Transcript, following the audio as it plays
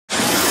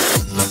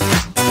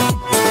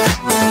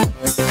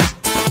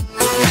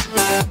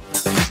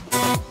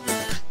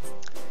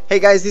Hey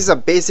guys, this is a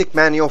basic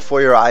manual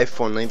for your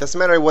iPhone. It doesn't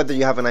matter whether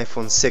you have an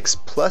iPhone 6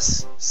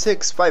 Plus,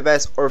 6,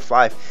 5S or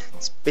 5.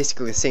 It's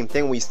basically the same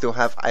thing. We still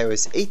have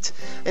iOS 8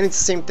 and it's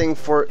the same thing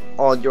for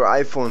all your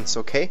iPhones,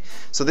 okay?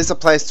 So this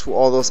applies to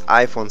all those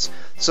iPhones.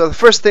 So the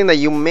first thing that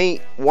you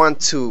may want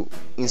to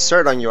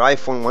insert on your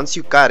iPhone once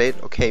you got it,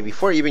 okay,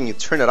 before even you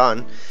turn it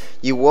on,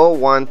 you will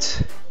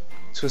want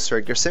to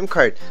insert your SIM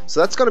card. So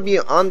that's going to be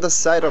on the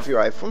side of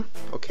your iPhone,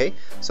 okay?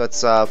 So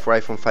that's for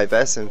iPhone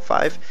 5S and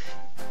 5.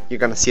 You're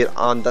gonna see it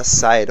on the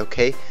side,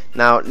 okay?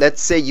 Now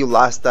let's say you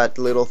lost that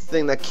little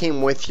thing that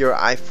came with your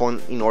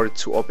iPhone. In order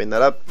to open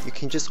that up, you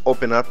can just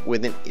open up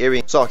with an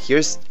earring. So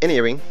here's an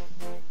earring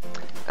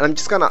and I'm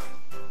just gonna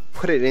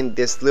put it in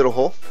this little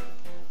hole,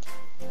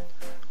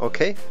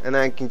 okay? And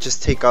I can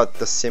just take out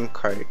the SIM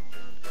card.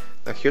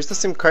 Now here's the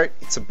SIM card.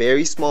 It's a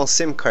very small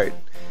SIM card,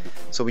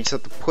 so we just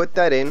have to put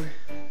that in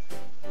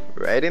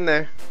right in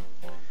there.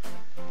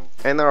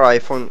 And our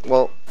iPhone,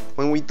 well,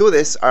 when we do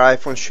this, our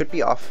iPhone should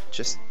be off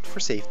just for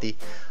safety,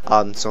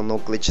 so no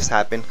glitches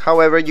happen.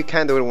 However, you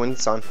can do it when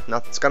it's on.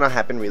 Nothing's gonna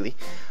happen really.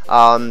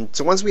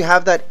 So once we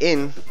have that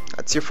in,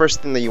 that's your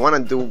first thing that you want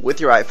to do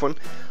with your iPhone.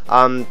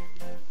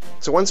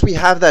 So once we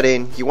have that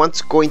in, you want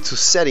to go into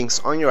settings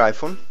on your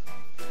iPhone,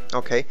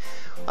 okay?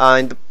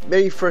 And the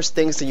very first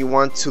things that you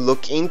want to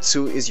look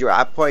into is your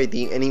Apple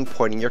ID and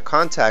importing your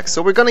contacts.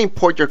 So we're gonna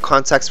import your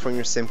contacts from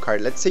your SIM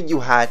card. Let's say you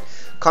had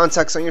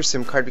contacts on your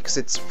SIM card because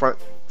it's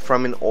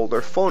from an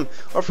older phone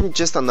or from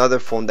just another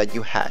phone that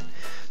you had.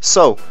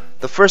 So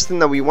the first thing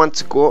that we want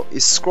to go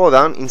is scroll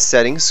down in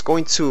settings,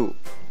 going to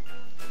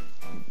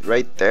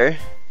right there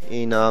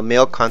in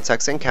mail,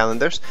 contacts and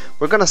calendars.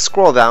 We're gonna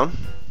scroll down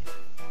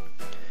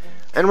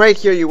and right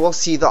here you will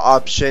see the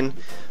option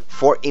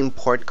for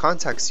import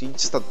contacts. So you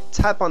just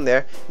tap on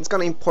there. It's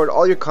gonna import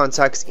all your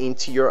contacts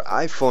into your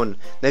iPhone.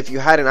 Now if you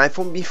had an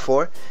iPhone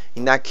before,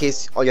 in that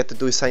case all you have to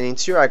do is sign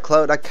into your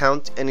iCloud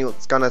account and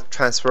it's gonna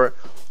transfer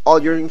all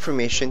your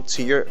information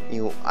to your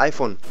new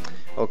iPhone,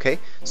 okay?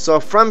 So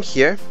from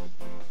here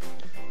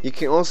you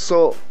can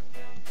also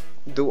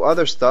do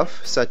other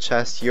stuff such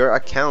as your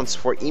accounts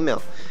for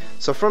email.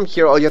 So from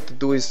here all you have to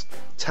do is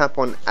tap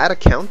on add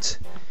account,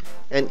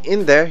 and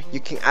in there you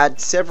can add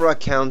several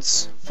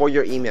accounts for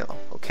your email,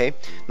 okay?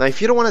 Now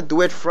if you don't want to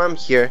do it from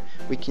here,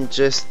 we can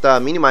just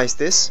minimize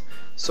this.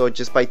 So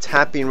just by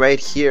tapping right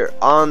here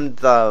on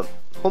the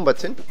home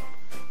button,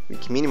 we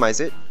can minimize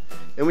it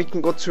and we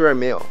can go to our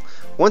mail.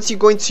 Once you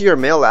go into your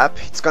mail app,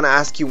 it's gonna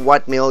ask you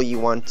what mail you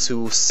want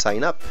to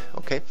sign up,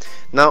 okay?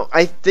 Now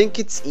I think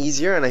it's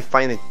easier, and I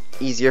find it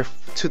easier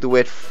to do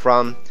it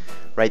from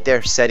right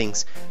there,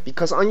 settings,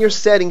 because on your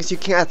settings you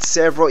can add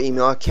several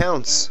email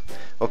accounts,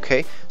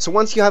 okay? So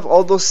once you have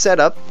all those set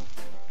up,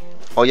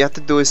 all you have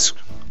to do is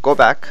go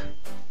back,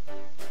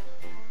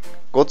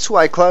 go to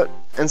iCloud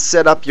and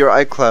set up your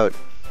iCloud.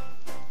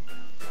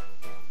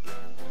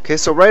 Okay,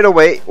 so right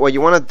away what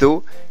you want to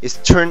do is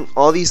turn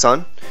all these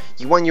on.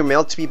 You want your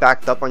mail to be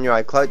backed up on your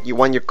iCloud, you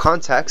want your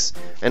contacts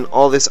and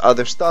all this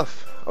other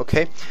stuff,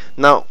 okay?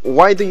 Now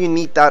why do you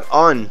need that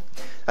on?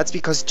 That's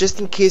because just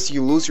in case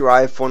you lose your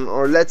iPhone,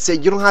 or let's say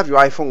you don't have your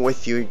iPhone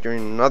with you, you're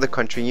in another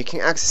country, you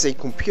can access a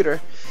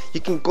computer, you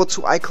can go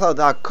to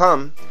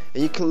iCloud.com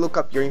and you can look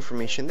up your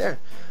information there.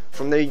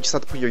 From there you just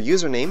have to put your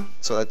username,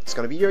 so that's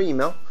going to be your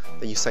email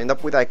that you signed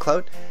up with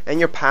iCloud, and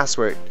your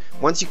password.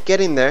 Once you get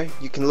in there,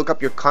 you can look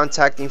up your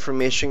contact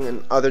information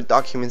and other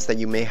documents that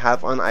you may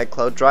have on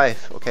iCloud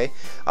Drive, okay?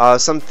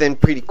 Something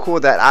pretty cool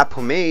that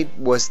Apple made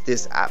was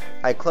this app,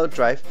 iCloud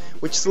Drive,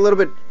 which is a little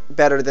bit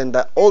better than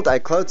the old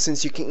iCloud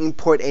since you can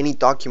import any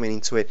document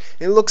into it.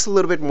 It looks a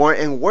little bit more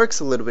and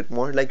works a little bit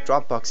more like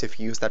Dropbox if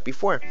you used that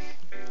before.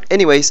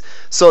 Anyways,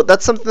 so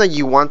that's something that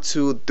you want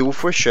to do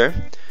for sure.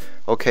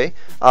 Okay,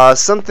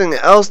 something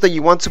else that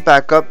you want to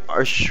back up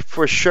are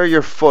for sure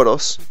your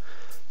photos.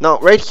 Now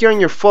right here in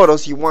your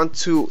photos you want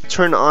to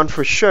turn on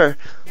for sure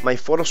my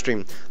photo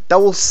stream. That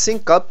will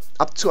sync up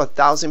to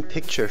 1,000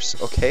 pictures,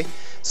 okay?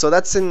 So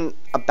that's in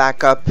a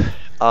backup.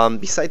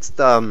 Besides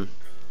the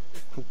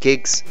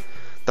gigs,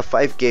 the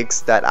 5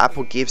 gigs that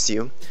Apple gives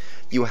you,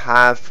 you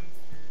have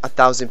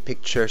 1,000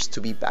 pictures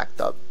to be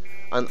backed up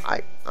on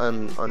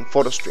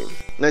PhotoStream.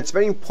 Now it's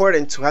very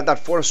important to have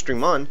that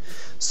PhotoStream on,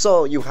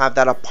 so you have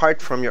that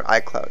apart from your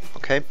iCloud,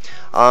 okay?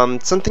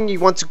 Something you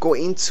want to go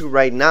into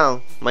right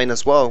now, mine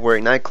as well, we're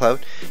in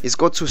iCloud, is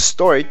go to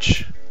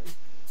storage.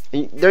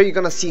 And there you're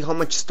gonna see how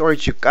much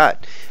storage you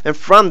got, and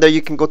from there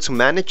you can go to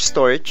manage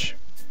storage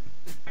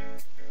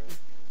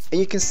and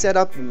you can set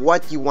up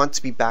what you want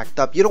to be backed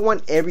up. You don't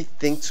want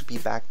everything to be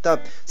backed up.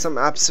 Some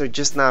apps are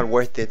just not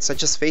worth it,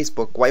 such as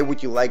Facebook. Why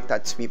would you like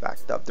that to be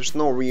backed up? There's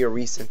no real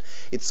reason.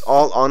 It's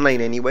all online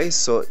anyway,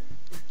 so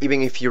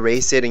even if you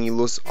erase it and you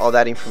lose all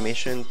that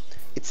information,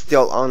 it's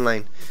still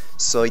online.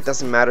 So it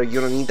doesn't matter,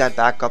 you don't need that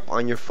backup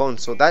on your phone.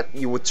 So that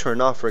you would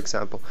turn off, for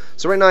example.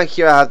 So right now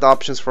here I have the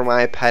options for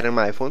my iPad and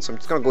my iPhone. So I'm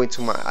just gonna go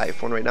into my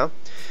iPhone right now.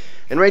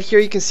 And right here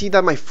you can see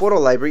that my photo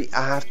library,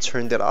 I have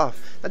turned it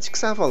off. That's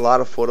because I have a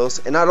lot of photos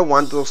and I don't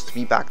want those to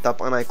be backed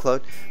up on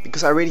iCloud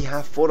because I already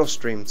have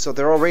PhotoStream, so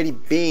they're already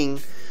being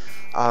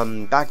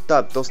backed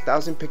up. Those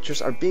 1,000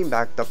 pictures are being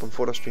backed up on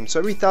PhotoStream. So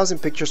every 1,000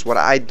 pictures, what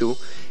I do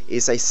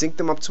is I sync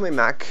them up to my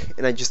Mac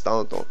and I just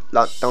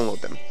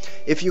download them.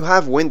 If you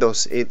have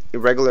Windows, a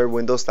regular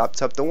Windows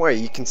laptop, don't worry,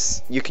 you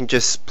can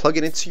just plug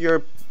it into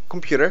your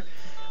computer,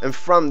 and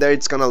from there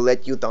it's gonna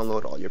let you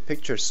download all your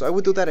pictures. So I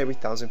would do that every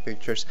 1,000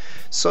 pictures,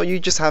 so you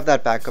just have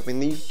that backup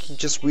and then you can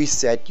just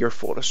reset your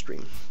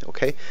PhotoStream.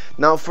 Okay,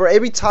 now for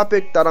every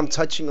topic that I'm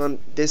touching on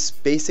this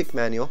basic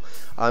manual,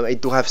 I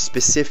do have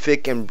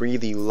specific and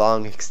really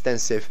long,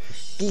 extensive,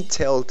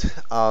 detailed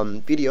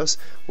videos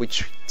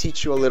which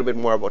teach you a little bit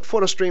more about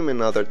PhotoStream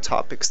and other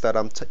topics that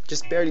I'm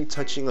just barely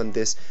touching on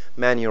this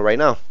manual right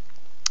now.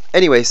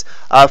 Anyways,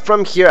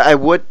 from here I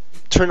would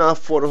turn off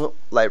Photo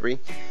Library.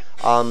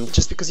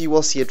 Just because you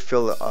will see it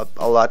fill up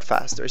a lot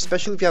faster,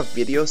 especially if you have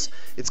videos.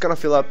 It's gonna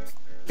fill up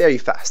very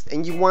fast,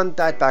 and you want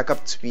that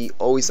backup to be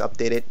always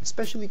updated,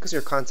 especially because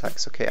your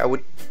contacts. Okay, I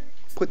would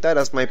put that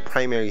as my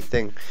primary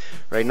thing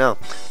right now.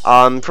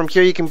 From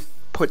here you can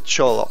put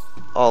show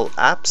all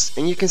apps,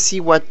 and you can see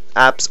what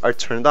apps are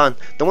turned on.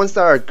 The ones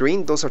that are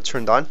green, those are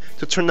turned on.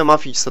 To turn them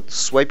off, you just have to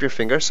swipe your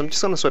finger. So I'm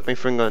just gonna swipe my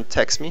finger on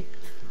text me,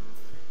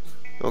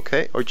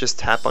 okay, or just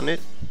tap on it,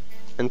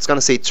 and it's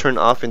gonna say turn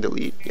off and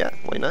delete. Yeah,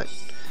 why not?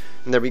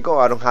 And there we go.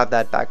 I don't have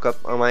that backup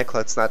on my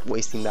iCloud. It's not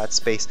wasting that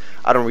space.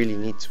 I don't really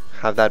need to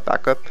have that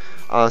backup.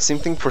 Same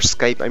thing for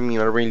Skype. I mean,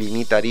 I don't really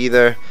need that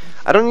either.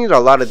 I don't need a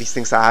lot of these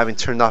things I haven't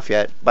turned off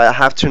yet, but I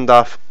have turned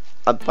off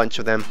a bunch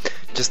of them,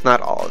 just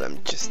not all of them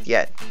just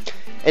yet.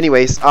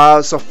 Anyways,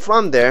 so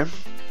from there,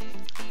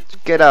 to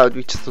get out,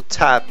 we just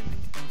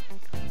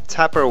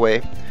tap our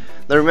way.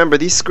 Now remember,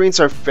 these screens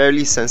are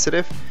fairly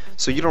sensitive,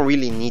 so you don't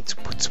really need to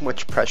put too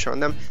much pressure on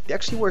them. They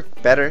actually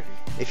work better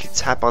if you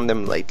tap on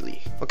them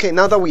lightly. Okay,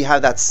 now that we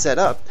have that set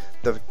up,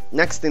 the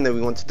next thing that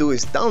we want to do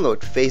is download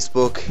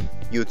Facebook,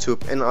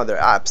 YouTube, and other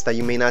apps that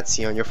you may not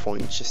see on your phone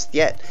just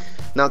yet.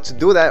 Now to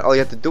do that, all you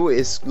have to do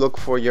is look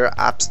for your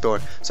App Store.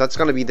 So that's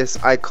going to be this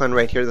icon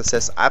right here that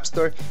says App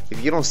Store.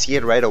 If you don't see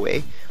it right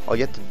away, all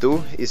you have to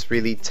do is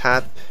really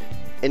tap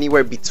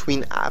anywhere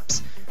between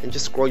apps and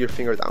just scroll your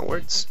finger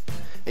downwards,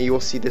 and you will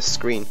see this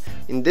screen.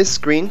 In this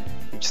screen,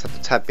 you just have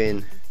to tap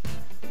in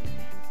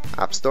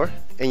App Store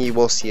and you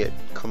will see it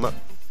come up.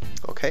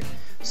 Okay,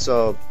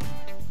 so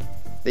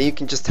then you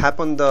can just tap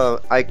on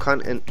the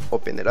icon and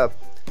open it up.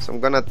 So I'm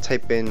gonna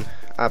type in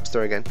App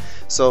Store again.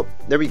 So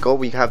there we go,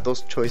 we have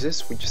those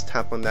choices. We just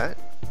tap on that,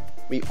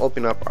 we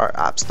open up our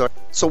App Store.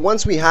 So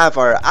once we have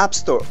our App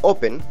Store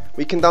open,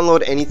 we can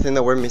download anything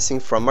that we're missing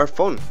from our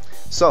phone.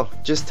 So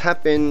just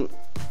tap in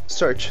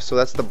search, so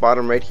that's the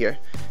bottom right here,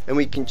 and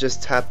we can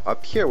just tap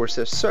up here where it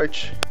says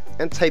search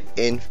and type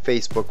in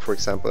Facebook, for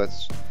example.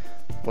 That's the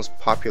most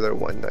popular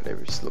one that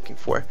everybody's looking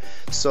for.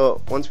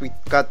 So once we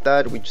got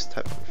that, we just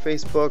type on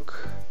Facebook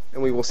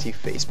and we will see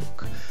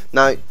Facebook.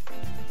 Now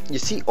you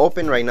see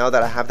open right now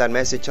that I have that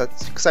message.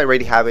 That's because I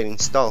already have it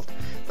installed.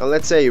 Now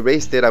let's say I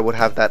erased it, I would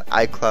have that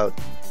iCloud,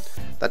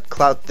 that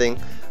cloud thing.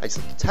 I just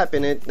have to tap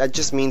in it. That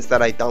just means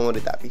that I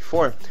downloaded that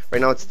before.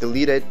 Right now it's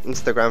deleted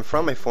Instagram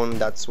from my phone.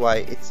 That's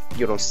why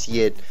you don't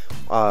see it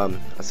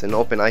as an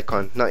open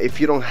icon. Now if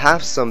you don't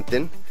have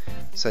something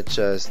such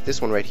as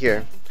this one right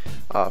here,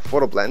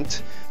 photo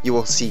blend, you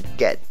will see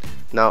get.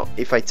 Now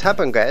if I tap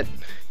on get,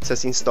 it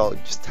says install.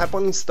 Just tap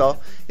on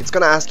install. It's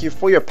gonna ask you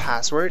for your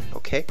password.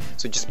 Okay,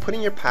 so just put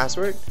in your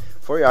password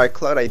for your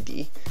iCloud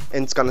ID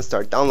and it's gonna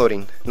start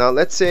downloading. Now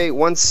let's say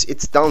once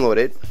it's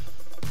downloaded,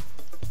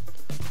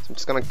 I'm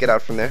just gonna get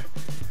out from there.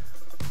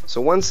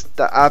 So once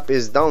the app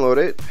is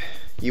downloaded,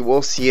 you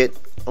will see it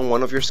on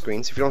one of your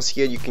screens. If you don't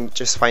see it, you can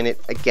just find it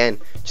again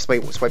just by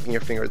swiping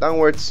your finger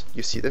downwards.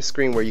 You see this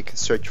screen where you can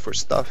search for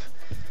stuff.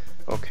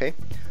 Okay,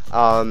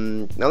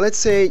 now let's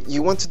say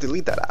you want to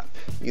delete that app.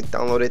 You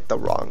downloaded the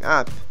wrong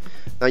app.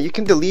 Now you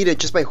can delete it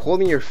just by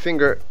holding your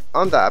finger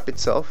on the app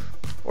itself,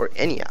 or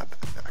any app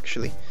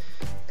actually,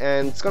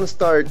 and it's gonna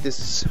start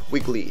this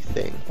wiggly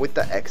thing with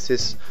the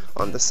X's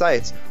on the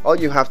sides. All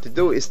you have to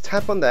do is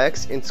tap on the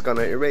X and it's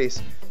gonna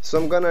erase. So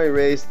I'm gonna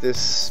erase this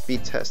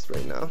speed test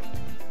right now.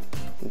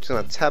 I'm just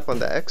gonna tap on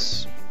the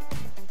X,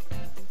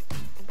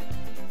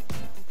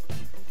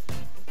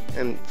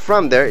 and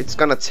from there it's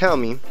gonna tell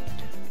me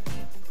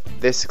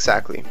this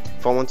exactly.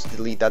 If I want to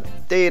delete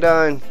that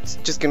data, and it's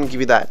just gonna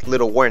give you that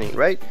little warning,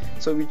 right?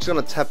 So we're just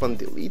gonna tap on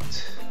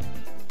delete.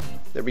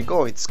 There we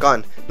go, it's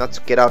gone. Now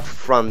to get out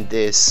from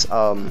this,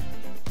 from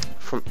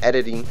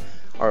editing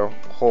our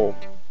whole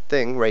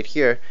thing right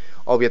here,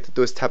 all we have to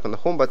do is tap on the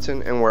home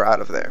button and we're out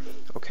of there.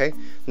 Okay,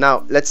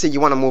 now let's say you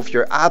want to move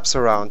your apps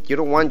around. You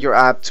don't want your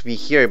app to be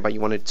here, but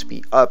you want it to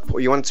be up, or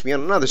you want it to be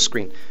on another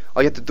screen.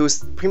 All you have to do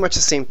is pretty much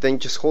the same thing.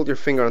 Just hold your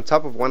finger on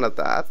top of one of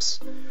the apps.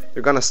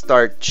 They're gonna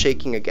start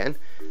shaking again,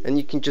 and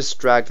you can just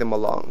drag them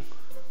along.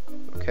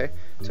 Okay,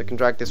 so I can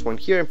drag this one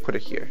here and put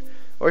it here,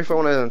 or if I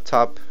want it on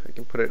top, I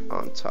can put it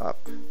on top.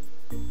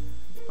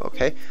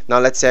 Okay, now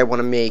let's say I want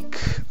to make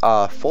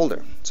a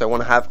folder, so I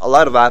want to have a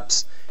lot of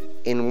apps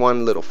in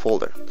one little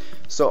folder.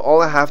 So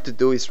all I have to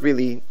do is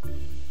really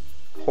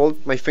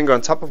hold my finger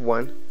on top of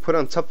one, put it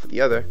on top of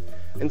the other,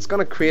 and it's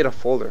gonna create a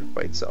folder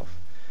by itself.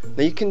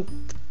 Now you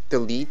can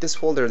delete this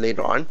folder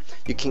later on.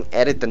 You can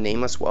edit the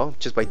name as well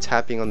just by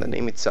tapping on the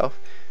name itself,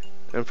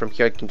 and from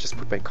here I can just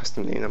put my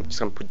custom name. I'm just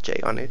gonna put J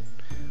on it,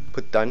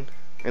 put done,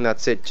 and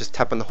that's it. Just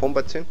tap on the home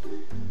button,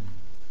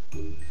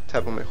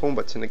 tap on my home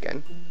button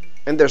again,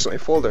 and there's my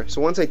folder.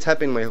 So once I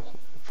tap in my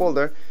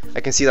folder,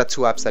 I can see that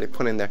 2 apps that I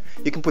put in there.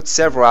 You can put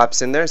several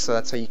apps in there, so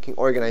that's how you can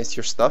organize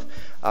your stuff.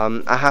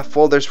 I have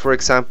folders, for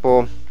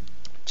example,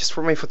 just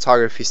for my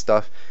photography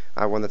stuff.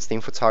 I have one that's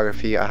named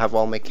photography. I have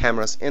all my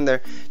cameras in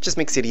there. Just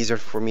makes it easier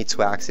for me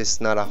to access,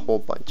 not a whole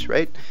bunch,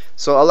 right?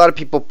 So a lot of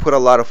people put a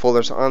lot of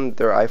folders on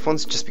their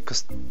iPhones just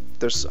because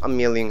there's a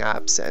million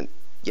apps, and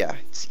yeah,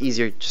 it's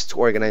easier just to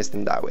organize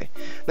them that way.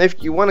 Now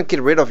if you want to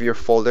get rid of your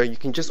folder, you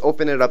can just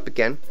open it up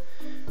again.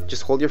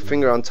 Just hold your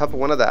finger on top of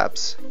one of the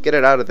apps, get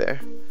it out of there.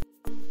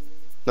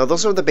 Now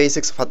those are the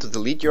basics of how to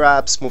delete your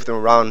apps, move them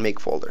around, make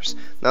folders.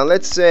 Now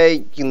let's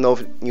say you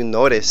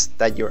notice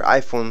that your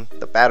iPhone,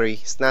 the battery,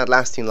 is not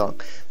lasting long.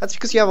 That's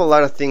because you have a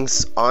lot of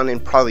things on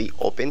and probably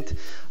opened.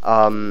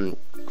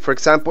 For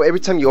example, every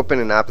time you open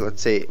an app,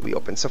 let's say we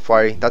open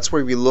Safari, that's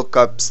where we look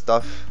up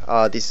stuff.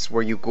 This is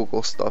where you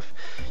Google stuff.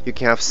 You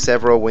can have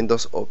several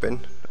windows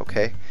open,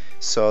 okay?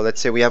 So let's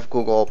say we have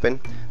Google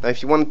open. Now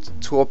if you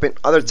want to open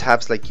other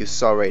tabs like you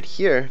saw right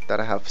here, that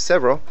I have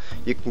several,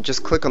 you can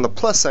just click on the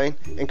plus sign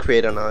and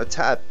create another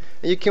tab.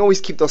 And you can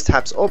always keep those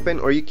tabs open,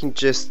 or you can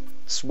just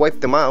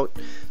swipe them out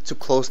to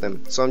close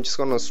them. So I'm just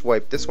going to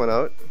swipe this one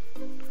out,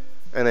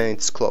 and then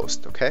it's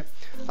closed, okay?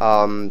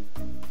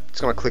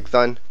 Just going to click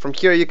done. From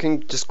here you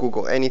can just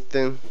Google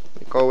anything,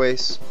 like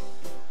always,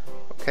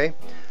 okay?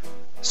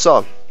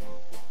 So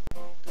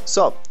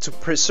to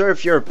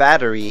preserve your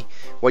battery,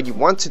 what you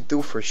want to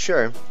do for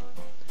sure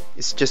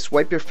is just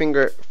swipe your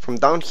finger from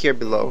down here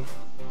below,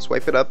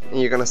 swipe it up, and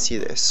you're gonna see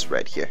this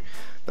right here.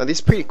 Now this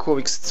is pretty cool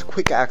because it's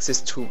quick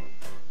access to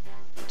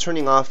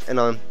turning off and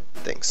on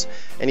things,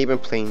 and even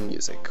playing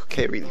music,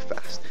 okay, really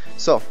fast.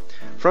 So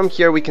from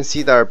here we can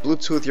see that our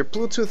Bluetooth, your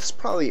Bluetooth is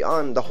probably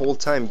on the whole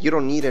time. You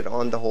don't need it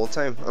on the whole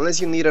time.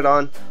 Unless you need it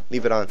on,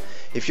 leave it on.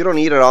 If you don't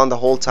need it on the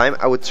whole time,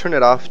 I would turn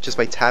it off just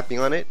by tapping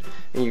on it,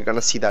 and you're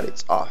gonna see that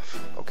it's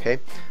off, okay?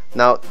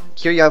 Now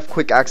here you have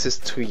quick access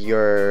to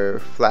your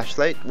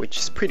flashlight, which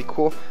is pretty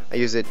cool. I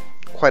use it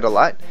quite a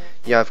lot.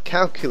 You have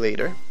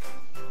calculator,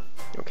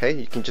 okay?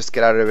 You can just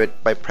get out of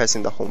it by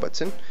pressing the home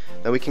button.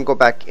 Now we can go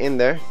back in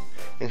there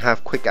and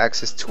have quick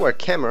access to our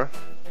camera,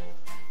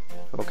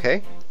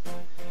 okay?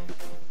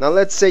 Now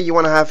let's say you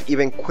want to have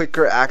even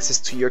quicker access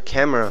to your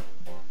camera,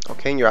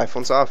 okay, and your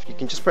iPhone's off. You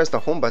can just press the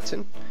home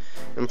button,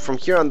 and from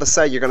here on the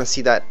side you're gonna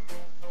see that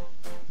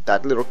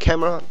little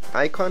camera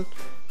icon.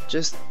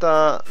 Just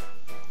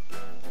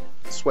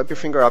swipe your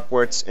finger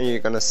upwards and you're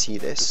gonna see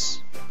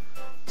this.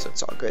 So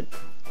it's all good,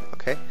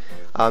 okay?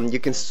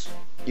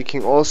 You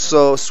can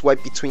also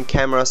swipe between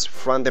cameras,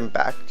 front and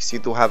back, because you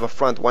do have a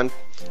front one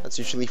that's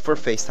usually for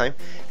FaceTime,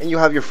 and you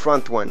have your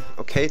front one,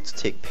 okay, to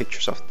take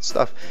pictures of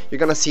stuff. You're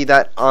gonna see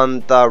that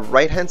on the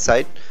right hand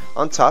side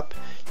on top.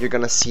 You're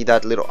gonna see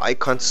that little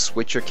icon to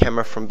switch your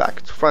camera from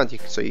back to front.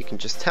 So you can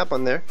just tap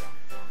on there,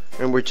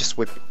 and we're just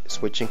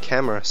switching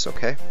cameras,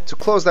 okay? To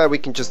close that, we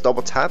can just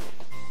double tap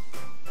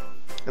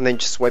and then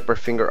just swipe our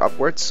finger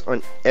upwards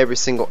on every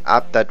single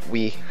app that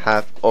we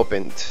have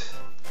opened.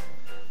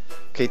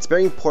 Okay, it's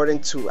very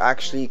important to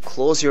actually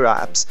close your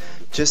apps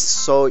just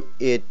so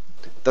it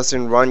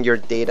doesn't run your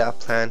data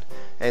plan,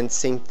 and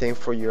same thing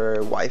for your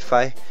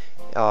Wi-Fi.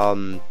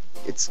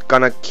 It's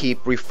gonna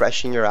keep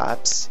refreshing your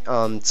apps.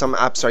 Some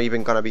apps are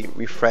even gonna be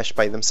refreshed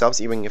by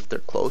themselves even if they're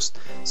closed,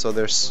 so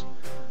there's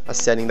a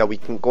setting that we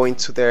can go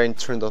into there and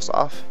turn those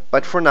off.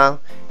 But for now,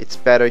 it's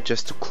better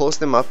just to close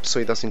them up so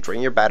it doesn't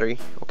drain your battery,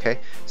 okay?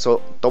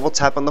 So double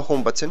tap on the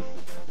home button,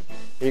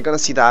 and you're gonna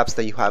see the apps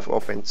that you have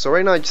opened. So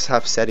right now I just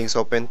have settings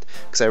opened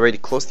because I already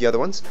closed the other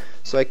ones,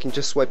 so I can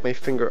just swipe my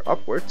finger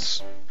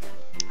upwards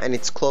and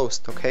it's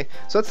closed, okay?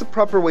 So that's the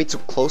proper way to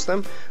close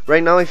them.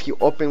 Right now if you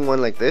open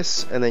one like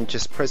this and then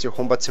just press your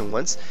home button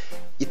once,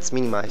 it's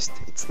minimized,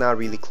 it's not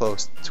really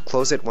closed. To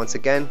close it, once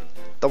again,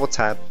 double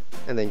tap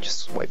and then just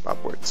swipe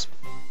upwards.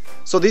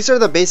 So these are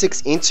the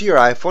basics into your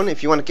iPhone.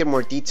 If you want to get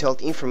more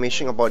detailed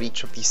information about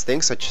each of these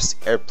things, such as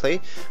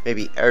AirPlay,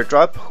 maybe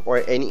AirDrop,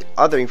 or any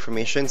other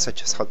information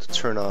such as how to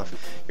turn off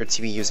your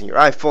TV using your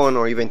iPhone,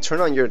 or even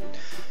turn on your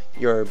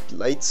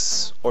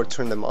lights or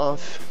turn them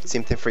off,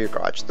 same thing for your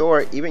garage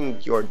door, even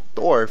your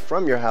door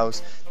from your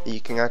house, you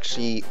can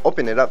actually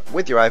open it up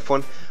with your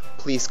iPhone,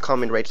 please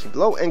comment right here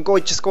below, and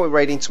just go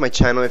right into my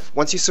channel.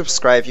 Once you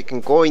subscribe, you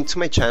can go into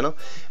my channel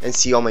and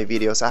see all my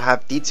videos. I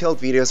have detailed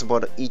videos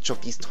about each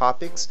of these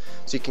topics,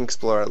 so you can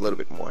explore a little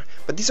bit more.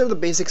 But these are the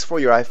basics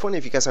for your iPhone.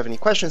 If you guys have any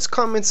questions,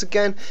 comments,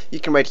 again, you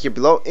can write here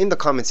below in the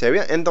comments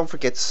area, and don't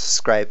forget to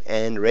subscribe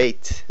and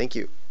rate. Thank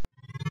you.